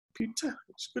computer.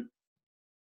 It's good.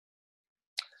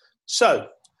 So,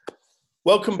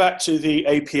 welcome back to the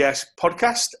APS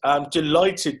podcast. I'm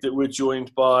delighted that we're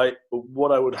joined by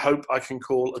what I would hope I can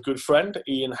call a good friend,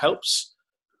 Ian Helps.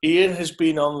 Ian has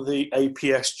been on the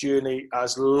APS journey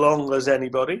as long as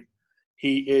anybody.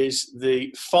 He is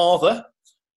the father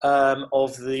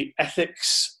of the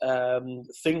ethics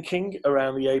thinking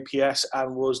around the APS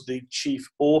and was the chief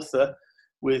author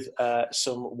with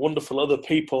some wonderful other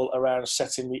people around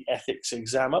setting the ethics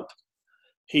exam up.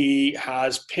 He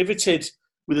has pivoted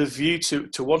with a view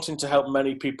to wanting to help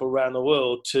many people around the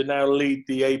world to now lead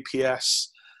the APS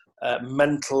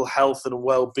mental health and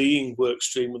well-being work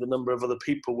stream with a number of other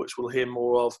people, which we'll hear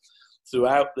more of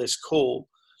throughout this call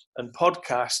and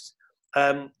podcast.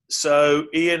 So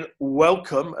Ian,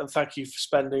 welcome, and thank you for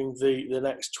spending the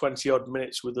next 20 odd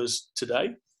minutes with us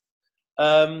today.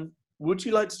 Would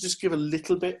you like to just give a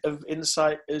little bit of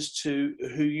insight as to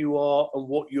who you are and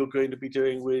what you're going to be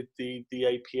doing with the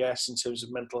APS in terms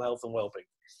of mental health and well-being?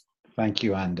 Thank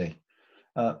you, Andy.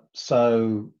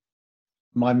 So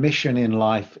my mission in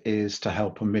life is to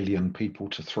help 1 million people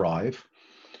to thrive.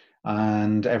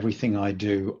 And everything I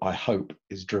do, I hope,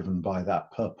 is driven by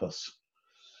that purpose.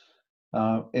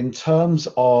 In terms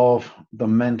of the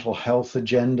mental health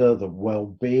agenda, the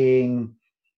well-being,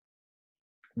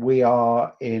 we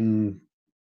are in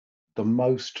the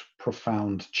most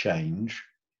profound change.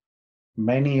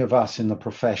 Many of us in the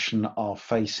profession are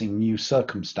facing new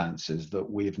circumstances that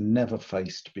we've never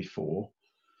faced before.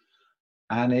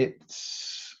 And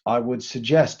it's, I would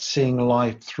suggest, seeing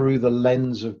life through the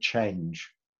lens of change,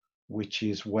 which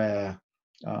is where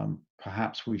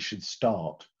perhaps we should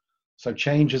start. So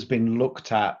change has been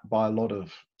looked at by a lot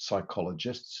of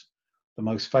psychologists. The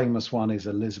most famous one is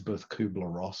Elisabeth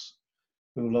Kübler-Ross,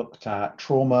 who looked at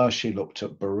trauma, she looked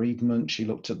at bereavement, she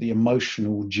looked at the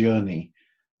emotional journey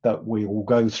that we all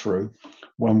go through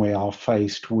when we are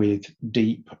faced with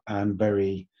deep and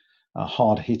very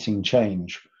hard-hitting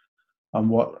change. And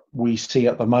what we see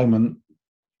at the moment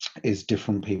is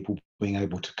different people being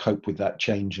able to cope with that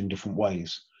change in different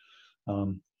ways.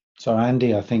 So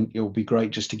Andy, I think it will be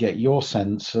great just to get your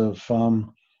sense of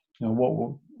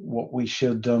what we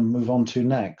should move on to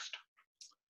next.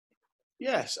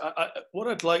 Yes, what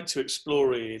I'd like to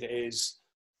explore, Ian, is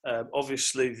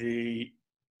obviously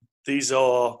these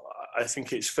are, I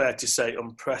think it's fair to say,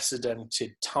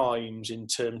 unprecedented times in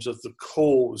terms of the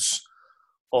cause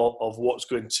of what's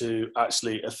going to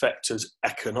actually affect us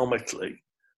economically.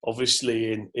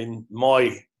 Obviously, in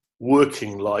my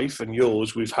working life and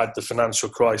yours, we've had the financial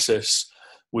crisis,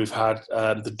 we've had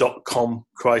the dot-com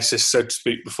crisis, so to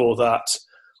speak, before that.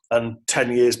 And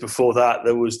 10 years before that,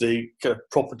 there was the kind of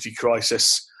property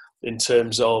crisis in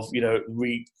terms of,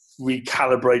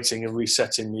 recalibrating and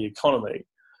resetting the economy.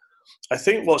 I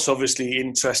think what's obviously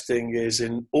interesting is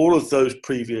in all of those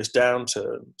previous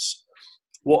downturns,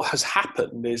 what has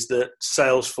happened is that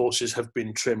sales forces have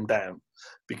been trimmed down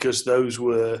because those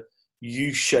were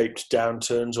U-shaped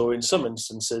downturns, or in some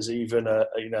instances, even a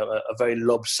very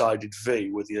lopsided V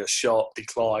with a sharp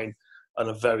decline and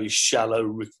a very shallow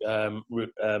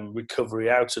recovery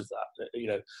out of that,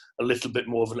 a little bit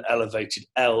more of an elevated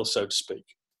L, so to speak.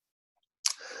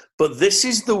 But this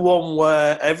is the one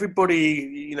where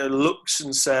everybody, looks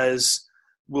and says,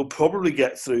 we'll probably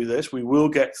get through this, we will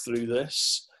get through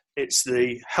this. It's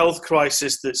the health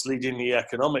crisis that's leading the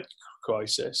economic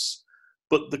crisis.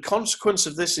 But the consequence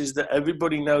of this is that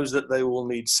everybody knows that they will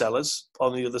need sellers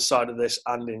on the other side of this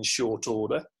and in short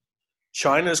order.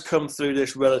 China's come through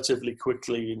this relatively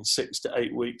quickly in 6 to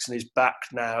 8 weeks and is back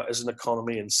now as an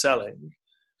economy and selling.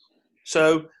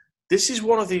 So this is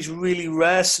one of these really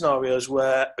rare scenarios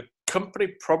where a company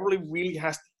probably really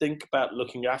has to think about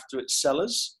looking after its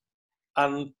sellers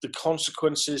and the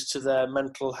consequences to their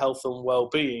mental health and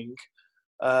well-being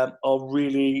are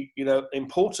really,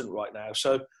 important right now.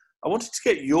 So I wanted to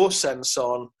get your sense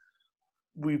on,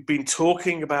 we've been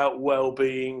talking about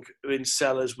well-being in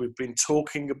sellers. We've been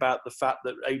talking about the fact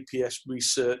that APS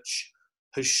research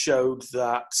has showed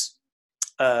that,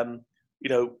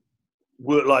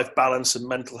 work-life balance and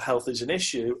mental health is an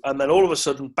issue. And then all of a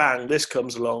sudden, bang, this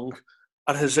comes along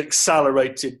and has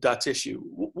accelerated that issue.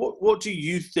 What do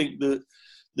you think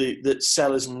that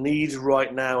sellers need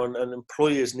right now and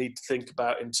employers need to think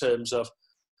about in terms of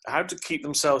how to keep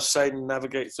themselves sane and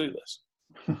navigate through this?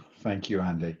 Thank you,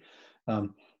 Andy.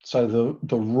 So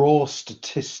the raw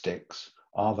statistics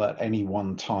are that at any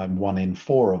one time, 1 in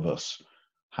 4 of us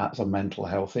has a mental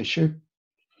health issue.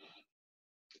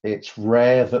 It's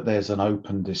rare that there's an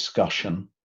open discussion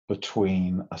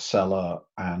between a seller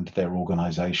and their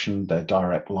organization, their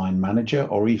direct line manager,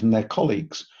 or even their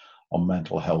colleagues on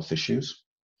mental health issues.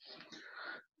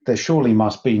 there surely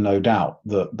must be no doubt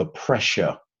that the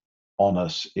pressure on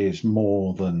us is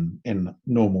more than in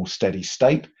normal steady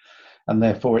state. And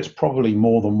therefore, it's probably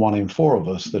more than 1 in 4 of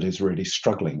us that is really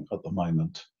struggling at the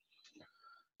moment.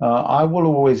 I will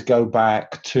always go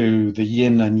back to the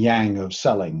yin and yang of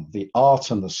selling, the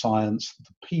art and the science,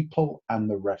 the people and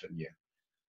the revenue.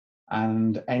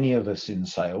 And any of us in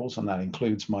sales, and that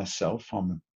includes myself,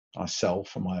 I sell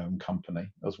for my own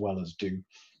company as well as do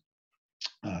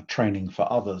training for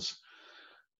others.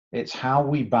 It's how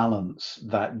we balance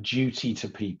that duty to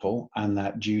people and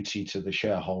that duty to the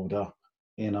shareholder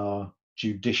in a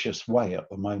judicious way at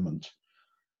the moment.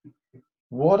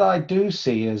 What I do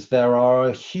see is there are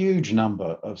a huge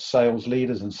number of sales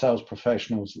leaders and sales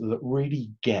professionals that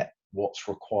really get what's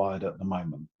required at the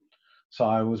moment. So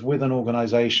I was with an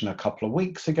organization a couple of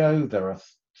weeks ago. There are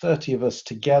 30 of us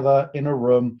together in a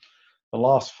room, the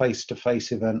last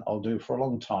face-to-face event I'll do for a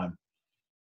long time.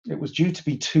 It was due to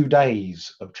be 2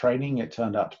 days of training. It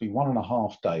turned out to be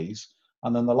 1.5 days.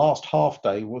 And then the last half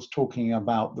day was talking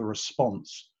about the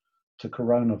response to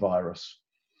coronavirus.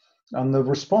 And the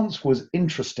response was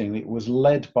interesting. It was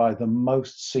led by the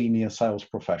most senior sales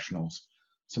professionals,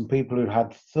 some people who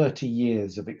had 30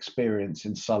 years of experience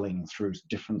in selling through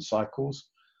different cycles.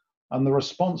 And the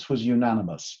response was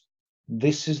unanimous.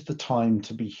 This is the time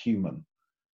to be human.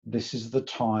 This is the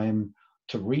time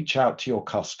to reach out to your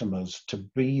customers, to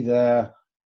be there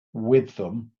with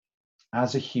them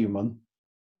as a human.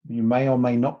 You may or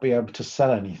may not be able to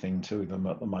sell anything to them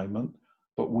at the moment,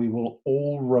 but we will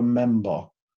all remember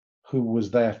who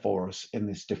was there for us in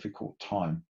this difficult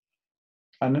time.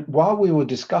 And while we were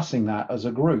discussing that as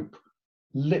a group,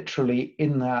 literally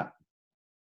in that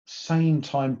same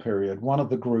time period, one of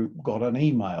the group got an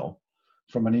email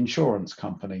from an insurance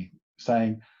company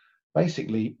saying,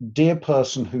 basically, dear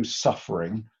person who's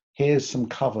suffering, here's some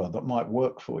cover that might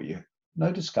work for you.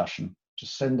 No discussion,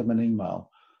 just send them an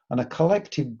email. And a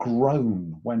collective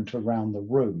groan went around the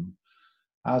room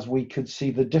as we could see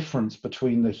the difference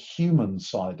between the human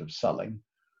side of selling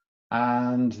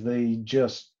and the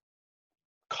just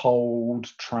cold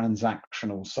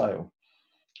transactional sale.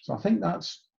 So I think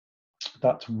that's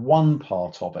one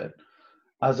part of it.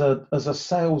 As a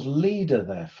sales leader,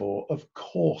 therefore, of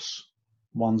course,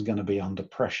 one's going to be under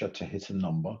pressure to hit a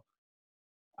number,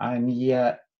 and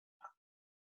yet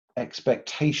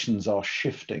expectations are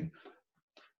shifting.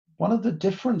 One of the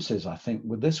differences, I think,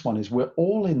 with this one is we're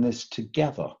all in this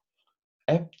together.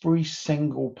 Every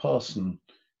single person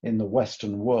in the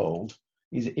Western world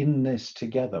is in this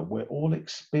together. We're all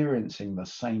experiencing the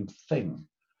same thing.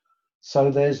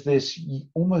 So there's this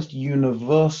almost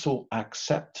universal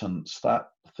acceptance that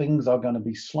things are going to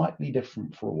be slightly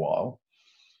different for a while.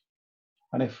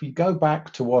 And if you go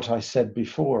back to what I said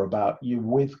before about you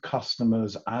with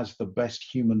customers as the best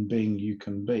human being you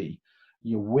can be,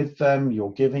 you're with them,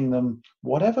 you're giving them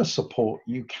whatever support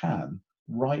you can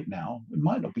right now. It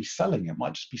might not be selling, it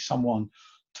might just be someone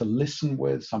to listen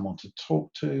with, someone to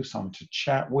talk to, someone to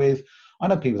chat with. I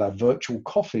know people have virtual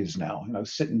coffees now,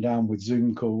 sitting down with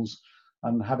Zoom calls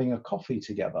and having a coffee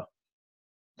together.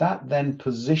 That then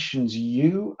positions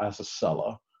you as a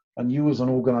seller and you as an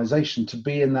organization to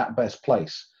be in that best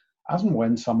place as and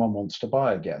when someone wants to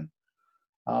buy again.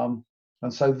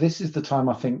 And so this is the time,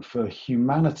 I think, for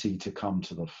humanity to come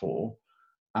to the fore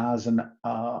as an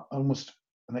almost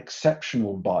an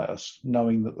exceptional bias,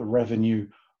 knowing that the revenue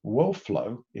will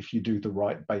flow if you do the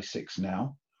right basics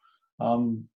now.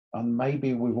 And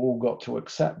maybe we've all got to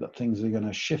accept that things are going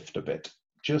to shift a bit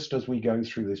just as we go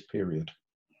through this period.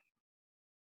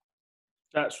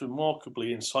 That's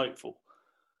remarkably insightful.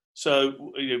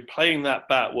 So, playing that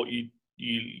back, what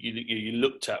you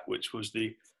looked at, which was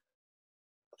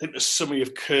I think the summary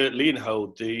of Kurt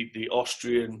Leonhold, the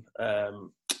Austrian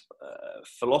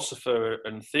philosopher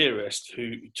and theorist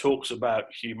who talks about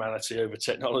humanity over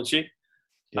technology.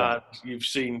 Yeah. And you've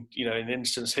seen, in an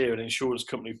instance here, an insurance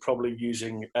company probably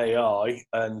using AI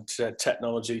and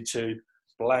technology to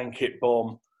blanket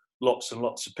bomb lots and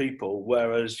lots of people,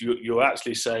 whereas you're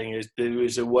actually saying is there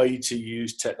is a way to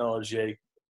use technology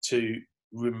to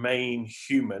remain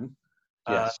human,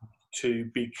 yes, to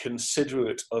be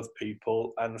considerate of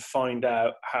people and find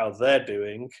out how they're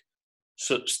doing,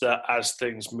 such that as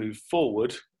things move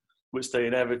forward, which they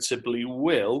inevitably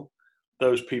will,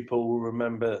 those people will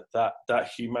remember that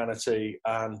humanity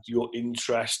and your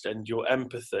interest and your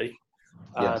empathy.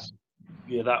 Yes.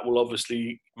 And that will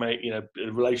obviously make, a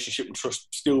relationship and trust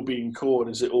still being core,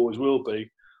 as it always will be.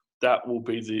 That will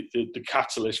be the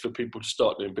catalyst for people to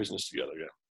start doing business together again.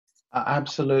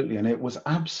 Absolutely. And it was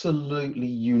absolutely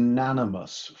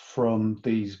unanimous from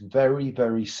these very,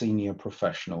 very senior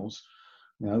professionals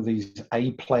You know, these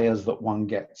A players that one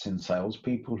gets in sales,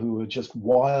 people who are just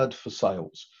wired for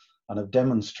sales and have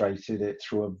demonstrated it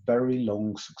through a very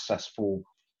long, successful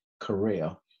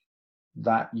career,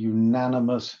 that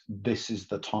unanimous, this is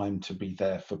the time to be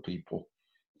there for people.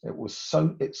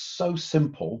 It's so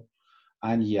simple.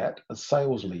 And yet, as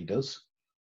sales leaders,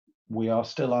 we are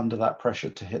still under that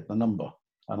pressure to hit the number.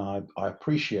 And I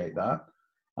appreciate that.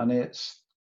 And it's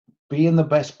be in the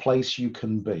best place you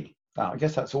can be. Now, I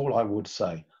guess that's all I would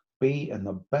say. Be in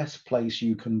the best place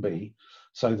you can be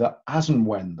so that as and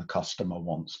when the customer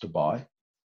wants to buy,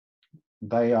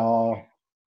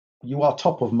 you are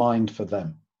top of mind for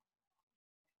them.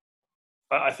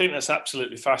 I think that's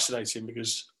absolutely fascinating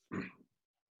because,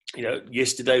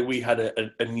 yesterday we had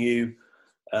a new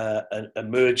an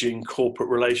emerging corporate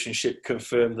relationship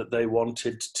confirm that they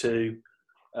wanted to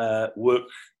work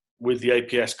with the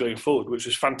APS going forward, which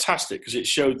was fantastic because it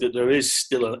showed that there is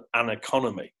still an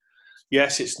economy.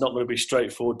 Yes, it's not going to be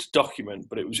straightforward to document,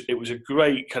 but it was a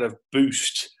great kind of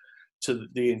boost to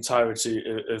the entirety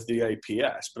of the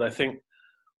APS. But I think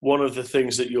one of the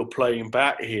things that you're playing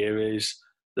back here is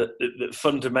that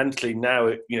fundamentally now,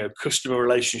 customer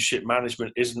relationship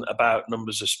management isn't about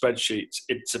numbers of spreadsheets.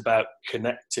 It's about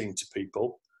connecting to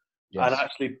people. Yes. And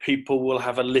actually people will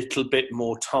have a little bit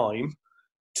more time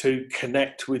to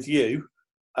connect with you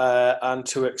and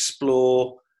to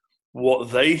explore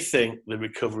what they think the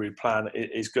recovery plan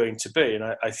is going to be.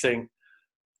 And I think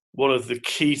one of the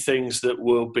key things that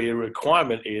will be a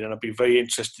requirement, Ian, and I'd be very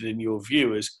interested in your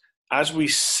view, is as we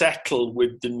settle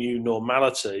with the new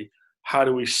normality, how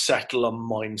do we settle on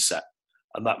mindset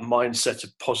and that mindset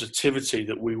of positivity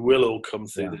that we will all come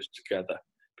through this together?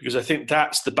 Because I think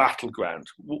that's the battleground.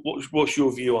 What's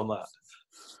your view on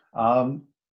that?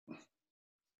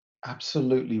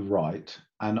 Absolutely right.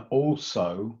 And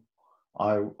also,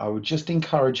 I would just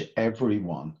encourage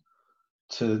everyone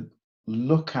to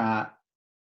look at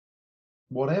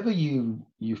whatever you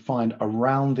find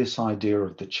around this idea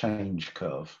of the change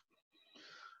curve.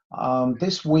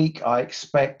 This week, I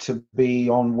expect to be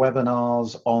on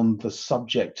webinars on the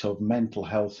subject of mental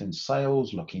health in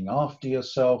sales, looking after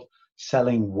yourself,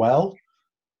 selling well,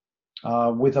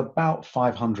 with about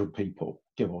 500 people,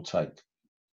 give or take.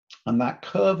 And that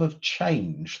curve of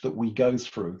change that we go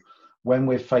through when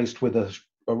we're faced with a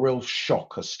real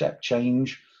shock, a step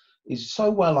change, is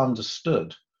so well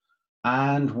understood.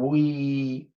 And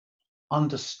we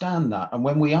understand that. And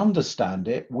when we understand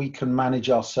it, we can manage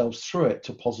ourselves through it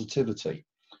to positivity.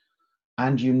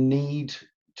 And you need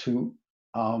to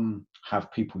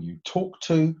have people you talk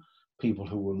to, people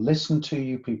who will listen to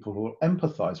you, people who will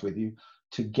empathize with you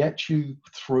to get you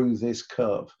through this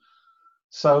curve.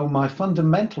 So my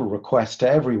fundamental request to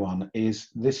everyone is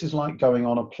this is like going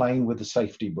on a plane with a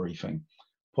safety briefing.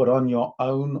 Put on your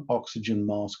own oxygen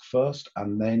mask first,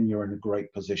 and then you're in a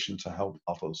great position to help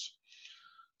others.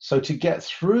 So to get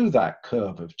through that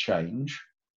curve of change,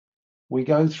 we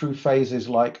go through phases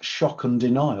like shock and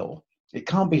denial. It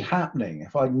can't be happening.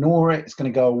 If I ignore it, it's going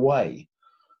to go away.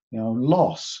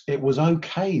 Loss. It was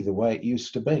okay the way it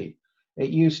used to be. It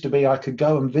used to be I could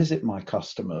go and visit my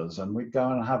customers and we'd go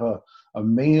and have a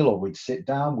meal, or we'd sit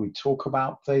down, we'd talk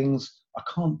about things. I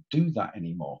can't do that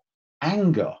anymore.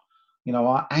 Anger,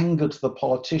 our anger to the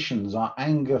politicians, our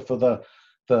anger for the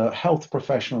health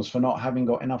professionals for not having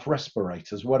got enough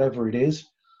respirators, whatever it is.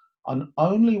 And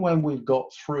only when we've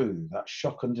got through that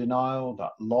shock and denial,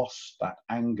 that loss, that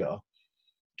anger,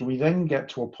 do we then get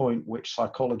to a point which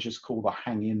psychologists call the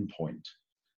hang-in point,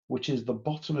 which is the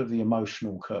bottom of the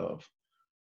emotional curve.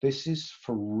 This is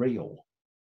for real.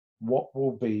 What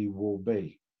will be, will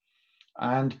be.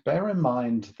 And bear in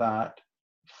mind that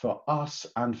for us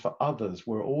and for others,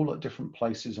 we're all at different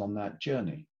places on that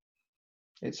journey.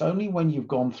 It's only when you've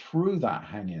gone through that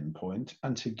hang-in point,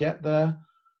 and to get there,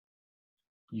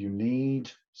 you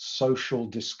need social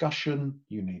discussion,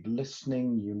 you need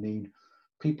listening, you need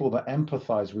people that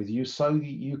empathize with you so that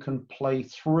you can play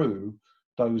through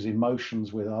those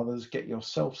emotions with others, get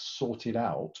yourself sorted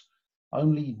out.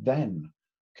 Only then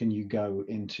can you go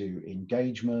into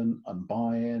engagement and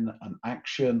buy-in and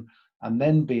action, and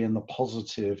then be in the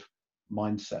positive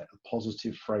mindset, a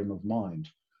positive frame of mind.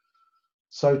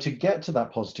 So to get to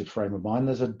that positive frame of mind,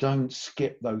 there's a don't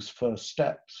skip those first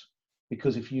steps.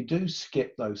 Because if you do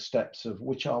skip those steps, of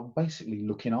which are basically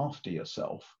looking after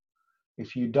yourself,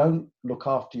 if you don't look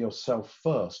after yourself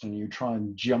first and you try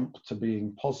and jump to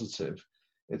being positive,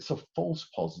 it's a false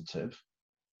positive.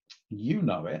 You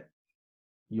know it,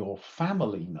 your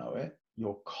family know it,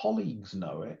 your colleagues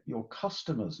know it, your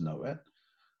customers know it.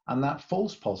 And that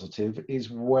false positive is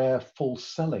where false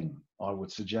selling, I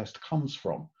would suggest, comes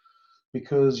from.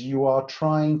 because you are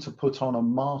trying to put on a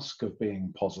mask of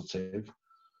being positive,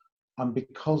 and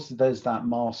because there's that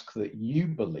mask that you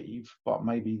believe, but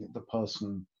maybe the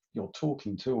person you're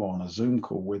talking to on a Zoom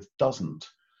call with doesn't,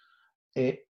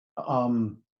 it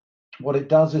what it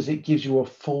does is it gives you a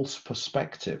false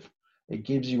perspective. It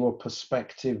gives you a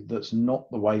perspective that's not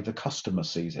the way the customer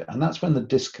sees it. And that's when the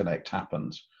disconnect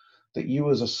happens. That you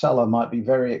as a seller might be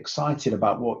very excited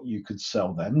about what you could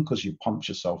sell them because you pumped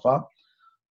yourself up.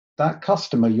 That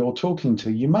customer you're talking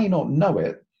to, you may not know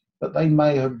it, but they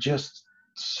may have just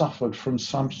suffered from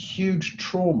some huge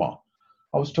trauma.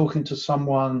 I was talking to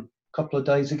someone a couple of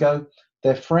days ago.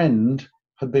 Their friend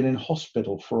had been in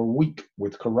hospital for a week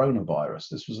with coronavirus.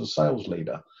 This was a sales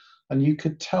leader. And you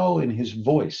could tell in his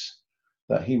voice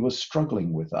that he was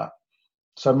struggling with that.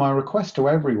 So my request to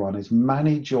everyone is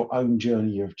manage your own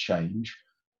journey of change,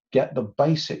 get the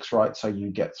basics right so you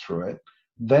get through it.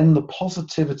 Then the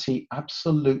positivity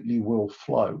absolutely will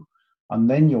flow. And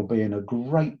then you'll be in a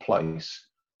great place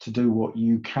to do what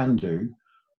you can do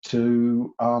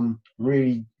to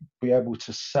really be able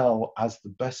to sell as the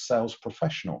best sales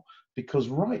professional. Because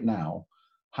right now,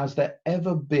 has there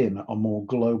ever been a more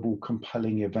global,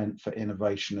 compelling event for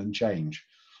innovation and change?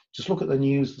 Just look at the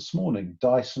news this morning.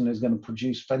 Dyson is going to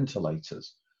produce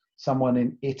ventilators. Someone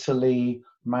in Italy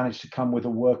managed to come with a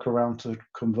workaround to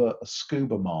convert a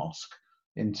scuba mask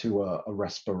into a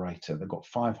respirator. They've got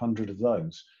 500 of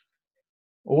those.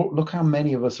 Or look how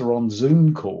many of us are on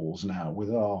Zoom calls now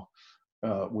with our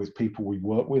with people we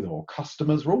work with or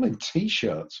customers. We're all in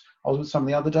T-shirts. I was with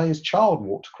someone the other day, his child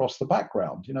walked across the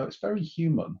background. You know, it's very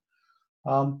human.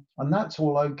 And that's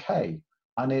all okay.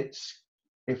 And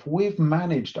if we've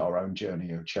managed our own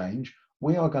journey of change,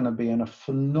 we are going to be in a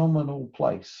phenomenal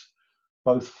place,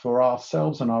 both for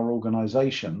ourselves and our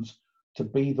organizations, to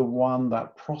be the one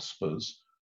that prospers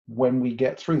when we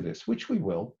get through this, which we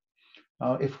will.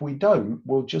 If we don't,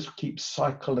 we'll just keep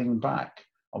cycling back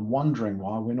and wondering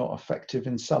why we're not effective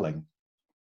in selling.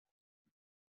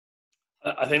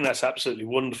 I think that's absolutely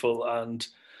wonderful. And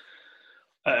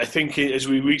I think as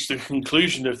we reach the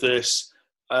conclusion of this,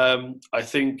 I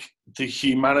think the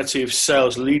humanity of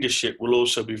sales leadership will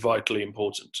also be vitally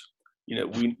important. You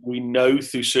know, we know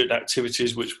through certain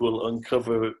activities which we'll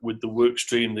uncover with the work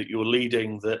stream that you're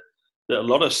leading that a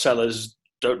lot of sellers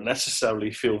don't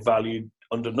necessarily feel valued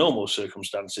under normal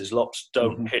circumstances. Lots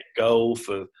don't hit goal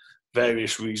for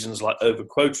various reasons like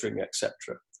overquoting, etc.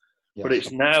 Yes. But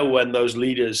it's now when those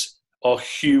leaders are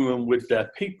human with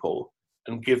their people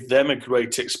and give them a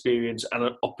great experience and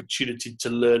an opportunity to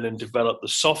learn and develop the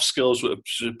soft skills that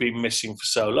have been missing for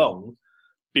so long,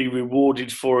 be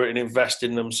rewarded for it and invest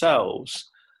in themselves,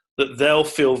 that they'll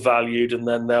feel valued, and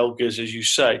then they'll give, as you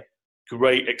say,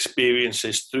 great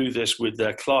experiences through this with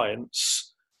their clients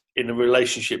in a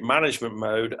relationship management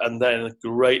mode, and then a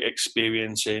great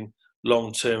experience in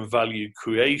long-term value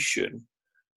creation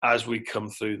as we come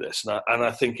through this. And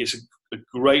I think it's a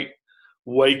great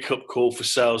wake-up call for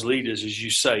sales leaders, as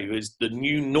you say, is the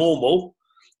new normal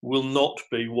will not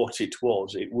be what it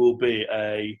was. It will be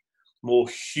a more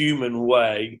human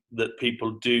way that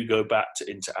people do go back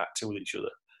to interacting with each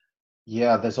other.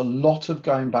 Yeah, there's a lot of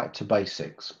going back to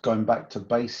basics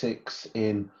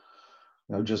in,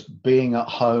 you know, just being at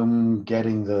home,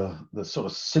 getting the sort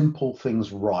of simple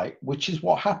things right, which is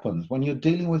what happens when you're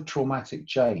dealing with traumatic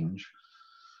change.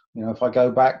 You know, if I go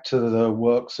back to the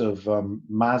works of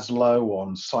Maslow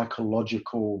on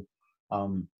psychological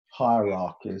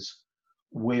hierarchies,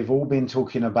 we've all been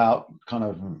talking about kind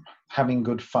of having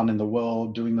good fun in the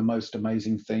world, doing the most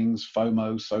amazing things,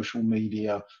 FOMO, social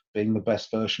media, being the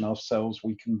best version of ourselves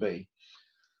we can be.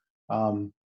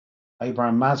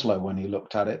 Abraham Maslow, when he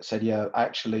looked at it, said, yeah,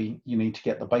 actually, you need to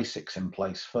get the basics in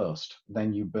place first.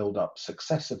 Then you build up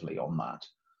successively on that.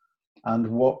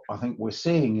 And what I think we're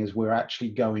seeing is we're actually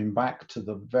going back to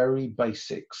the very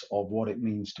basics of what it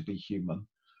means to be human,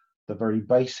 the very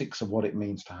basics of what it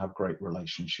means to have great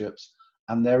relationships.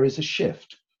 And there is a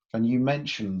shift. And you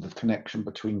mentioned the connection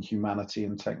between humanity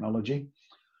and technology.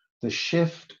 The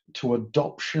shift to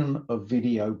adoption of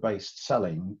video-based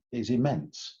selling is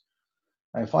immense.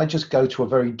 If I just go to a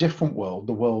very different world,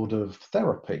 the world of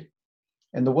therapy.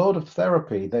 In the world of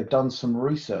therapy, they've done some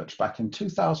research back in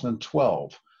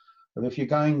 2012 that if you're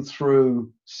going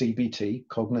through CBT,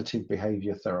 cognitive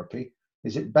behavior therapy,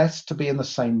 is it best to be in the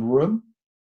same room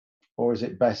or is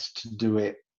it best to do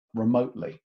it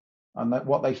remotely? And that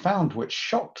what they found, which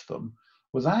shocked them,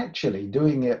 was actually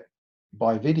doing it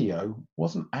by video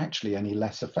wasn't actually any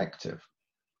less effective.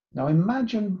 Now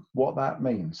imagine what that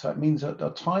means. So it means at a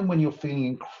time when you're feeling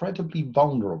incredibly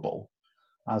vulnerable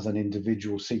as an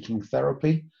individual seeking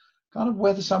therapy, kind of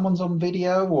whether someone's on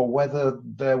video or whether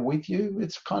they're with you,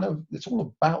 it's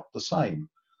all about the same.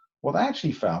 What I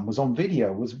actually found was on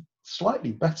video was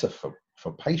slightly better for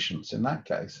patients in that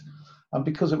case, and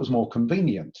because it was more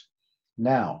convenient.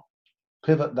 Now,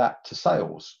 pivot that to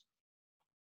sales.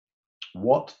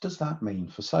 What does that mean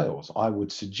for sales? I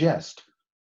would suggest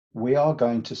we are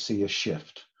going to see a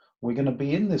shift. We're going to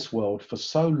be in this world for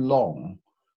so long,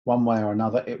 one way or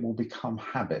another, it will become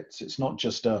habits. It's not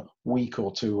just a week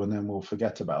or two and then we'll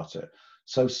forget about it.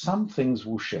 So some things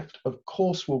will shift. Of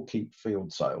course, we'll keep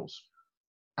field sales,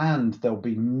 and there'll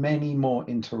be many more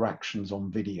interactions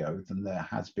on video than there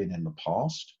has been in the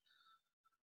past.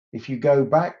 If you go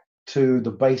back to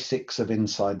the basics of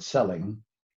inside selling,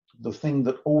 the thing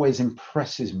that always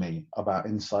impresses me about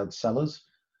inside sellers,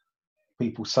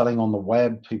 people selling on the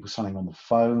web, people selling on the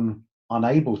phone,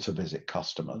 unable to visit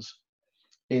customers,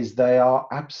 is they are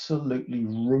absolutely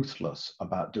ruthless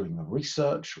about doing the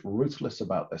research, ruthless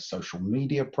about their social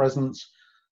media presence.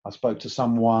 I spoke to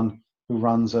someone who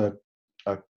runs a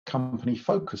company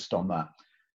focused on that.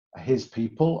 His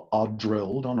people are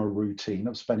drilled on a routine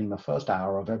of spending the first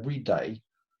hour of every day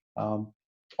on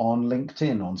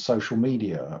LinkedIn, on social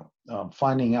media,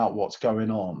 finding out what's going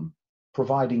on,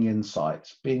 providing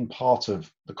insights, being part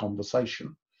of the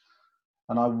conversation.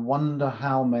 And I wonder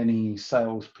how many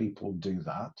salespeople do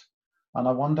that. And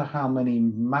I wonder how many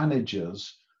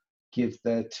managers give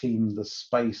their team the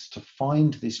space to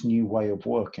find this new way of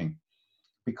working.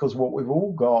 Because what we've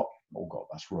all got,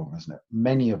 that's wrong, isn't it?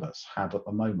 Many of us have at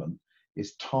the moment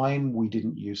is time we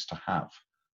didn't used to have.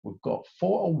 We've got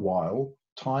for a while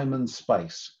time and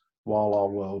space while our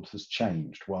world has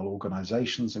changed, while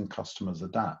organizations and customers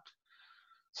adapt.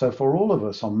 So for all of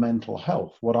us on mental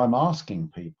health, what I'm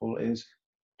asking people is,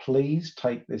 please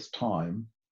take this time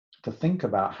to think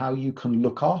about how you can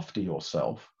look after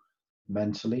yourself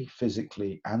mentally,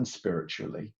 physically, and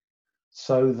spiritually,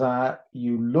 so that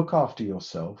you look after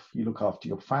yourself, you look after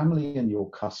your family and your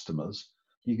customers,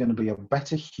 you're going to be a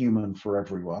better human for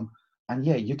everyone, and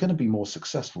yeah, you're going to be more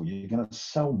successful, you're going to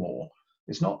sell more.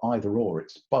 It's not either or,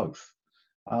 it's both.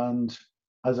 And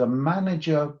as a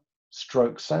manager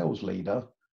stroke sales leader,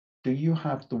 do you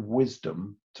have the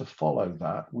wisdom to follow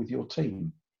that with your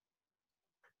team?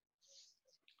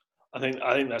 I think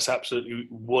that's absolutely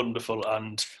wonderful.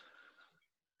 And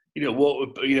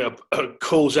what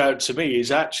calls out to me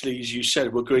is actually, as you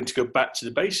said, we're going to go back to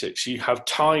the basics. You have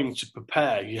time to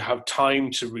prepare, you have time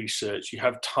to research, you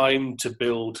have time to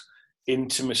build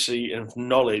intimacy and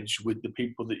knowledge with the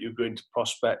people that you're going to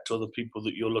prospect or the people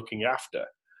that you're looking after.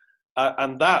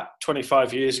 And that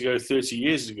 25 years ago, 30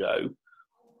 years ago,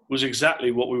 was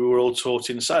exactly what we were all taught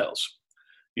in sales.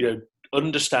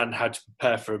 Understand how to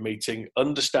prepare for a meeting,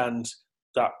 understand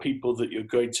that people that you're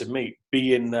going to meet,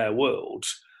 be in their world.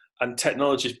 And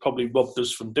technology has probably robbed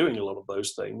us from doing a lot of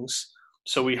those things.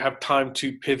 So we have time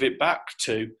to pivot back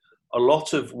to a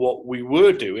lot of what we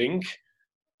were doing,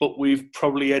 but we've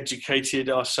probably educated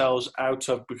ourselves out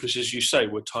of, because as you say,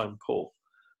 we're time poor.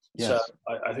 Yes.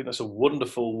 So I think that's a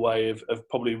wonderful way of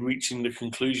probably reaching the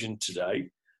conclusion today.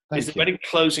 Is there any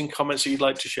closing comments that you'd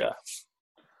like to share?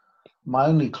 My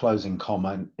only closing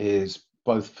comment is,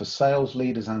 both for sales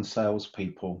leaders and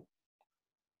salespeople,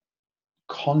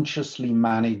 consciously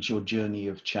manage your journey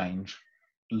of change.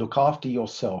 Look after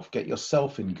yourself, get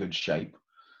yourself in good shape.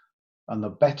 And the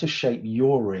better shape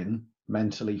you're in,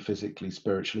 mentally, physically,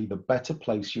 spiritually, the better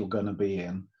place you're going to be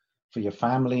in for your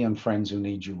family and friends who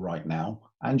need you right now,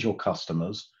 and your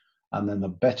customers. And then the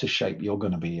better shape you're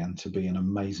going to be in to be an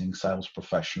amazing sales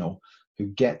professional who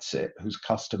gets it, whose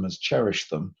customers cherish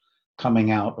them,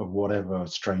 coming out of whatever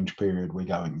strange period we're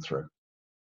going through.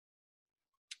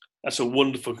 That's a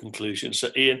wonderful conclusion.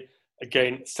 So Ian,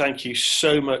 again, thank you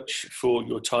so much for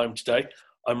your time today.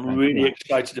 I'm really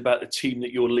excited about the team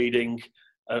that you're leading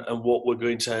and what we're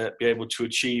going to be able to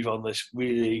achieve on this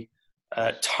really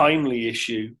timely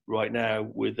issue right now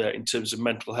with in terms of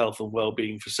mental health and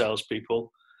well-being for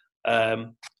salespeople.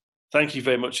 Thank you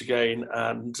very much again,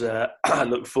 and I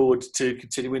look forward to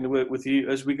continuing the work with you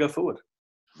as we go forward.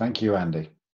 Thank you, Andy.